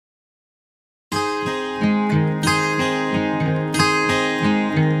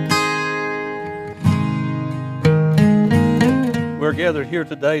are gathered here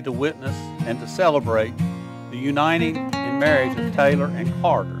today to witness and to celebrate the uniting in marriage of Taylor and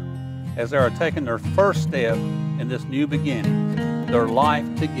Carter as they are taking their first step in this new beginning, their life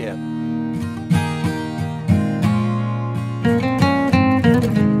together.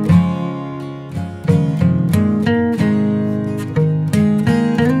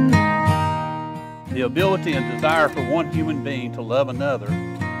 The ability and desire for one human being to love another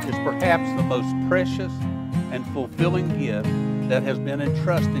is perhaps the most precious and fulfilling gift that has been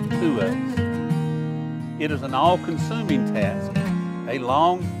entrusted to us. It is an all-consuming task, a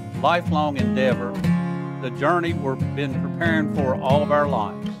lifelong endeavor, the journey we've been preparing for all of our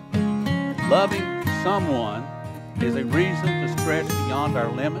lives. Loving someone is a reason to stretch beyond our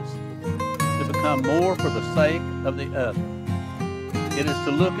limits, to become more for the sake of the other. It is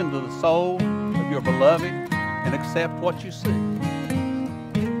to look into the soul of your beloved and accept what you see.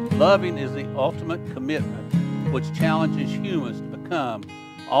 Loving is the ultimate commitment which challenges humans to become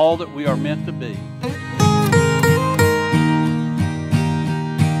all that we are meant to be.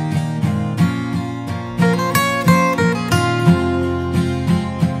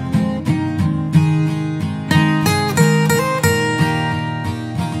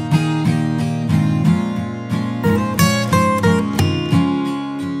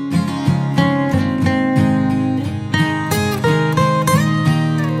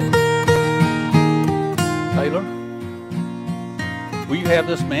 Will you have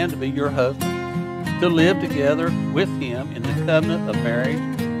this man to be your husband, to live together with him in the covenant of marriage?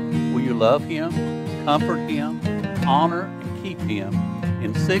 Will you love him, comfort him, honor and keep him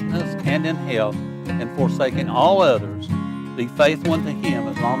in sickness and in health, and forsaking all others, be faithful unto him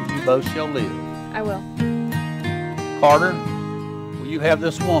as long as you both shall live? I will. Carter, will you have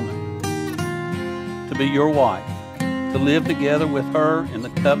this woman to be your wife, to live together with her in the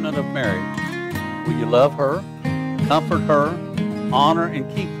covenant of marriage? Will you love her, comfort her, honor and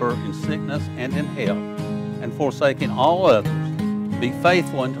keep her in sickness and in health, and forsaking all others, be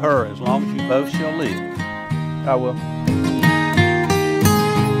faithful unto her as long as you both shall live? I will.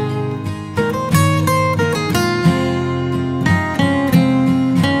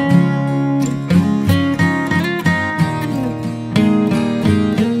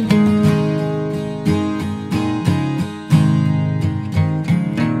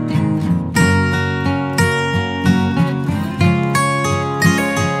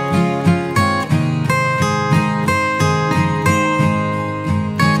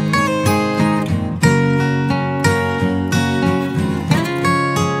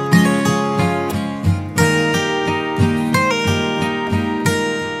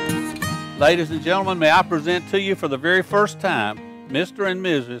 Ladies and gentlemen, may I present to you for the very first time, Mr. and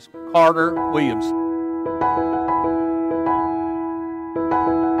Mrs. Carter Williams.